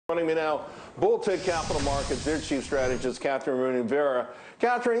Joining me now, Bulltech Capital Markets, their chief strategist, Kathryn Rooney Vera.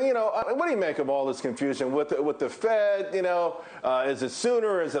 Kathryn, what do you make of all this confusion with the Fed? Is it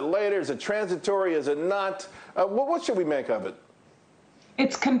sooner? Is it later? Is it transitory? Is it not? What should we make of it?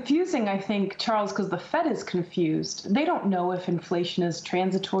 It's confusing, I think, Charles, because the Fed is confused. They don't know if inflation is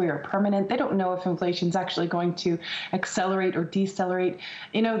transitory or permanent. They don't know if inflation is actually going to accelerate or decelerate.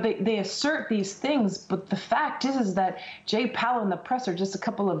 They assert these things, but the fact is that Jay Powell in the presser just a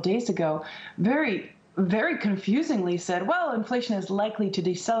couple of days ago very confusingly said, well, inflation is likely to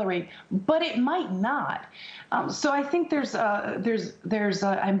decelerate, but it might not. So I think there's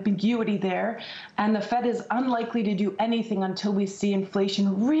ambiguity there, and the Fed is unlikely to do anything until we see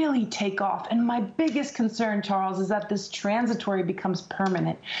inflation really take off. And my biggest concern, Charles, is that this transitory becomes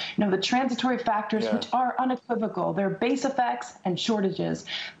permanent. The transitory factors, which are unequivocal, they're base effects and shortages.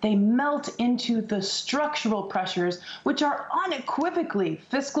 They melt into the structural pressures, which are unequivocally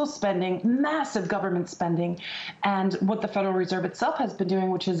fiscal spending, massive government spending, and what the Federal Reserve itself has been doing,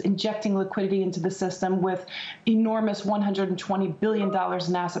 which is injecting liquidity into the system with enormous $120 billion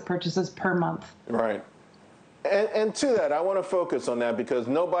in asset purchases per month. Right. And to that, I want to focus on that because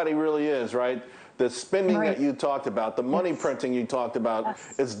nobody really is, right? The spending that you talked about, the money printing you talked about,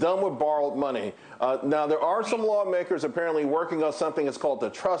 it's done with borrowed money. Now, there are some lawmakers apparently working on something that's called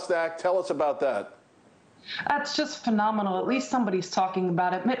the Trust Act. Tell us about that. That's just phenomenal. At least somebody's talking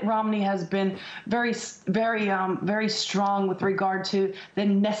about it. Mitt Romney has been very strong with regard to the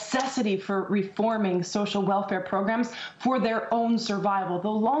necessity for reforming social welfare programs for their own survival. The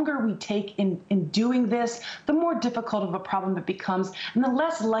longer we take in doing this, the more difficult of a problem it becomes, and the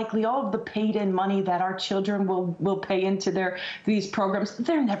less likely all of the paid-in money that our children will pay into these programs,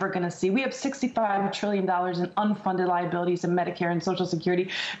 they're never going to see. We have $65 trillion in unfunded liabilities in Medicare and Social Security.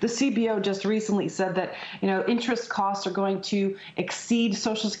 The CBO just recently said that interest costs are going to exceed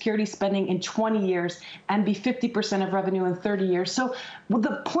Social Security spending in 20 years and be 50% of revenue in 30 years. So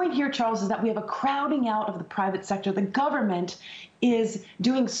the point here, Charles, is that we have a crowding out of the private sector. The government is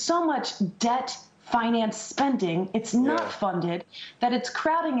doing so much debt finance spending, it's not funded, that it's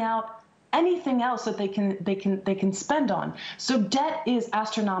crowding out anything else that they can spend on. So debt is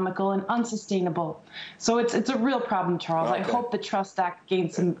astronomical and unsustainable. So it's a real problem, Charles. Okay. I hope the Trust Act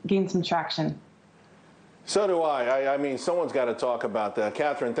gains some traction. So do I. I mean, someone's got to talk about that.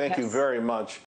 Kathryn, thank you very much.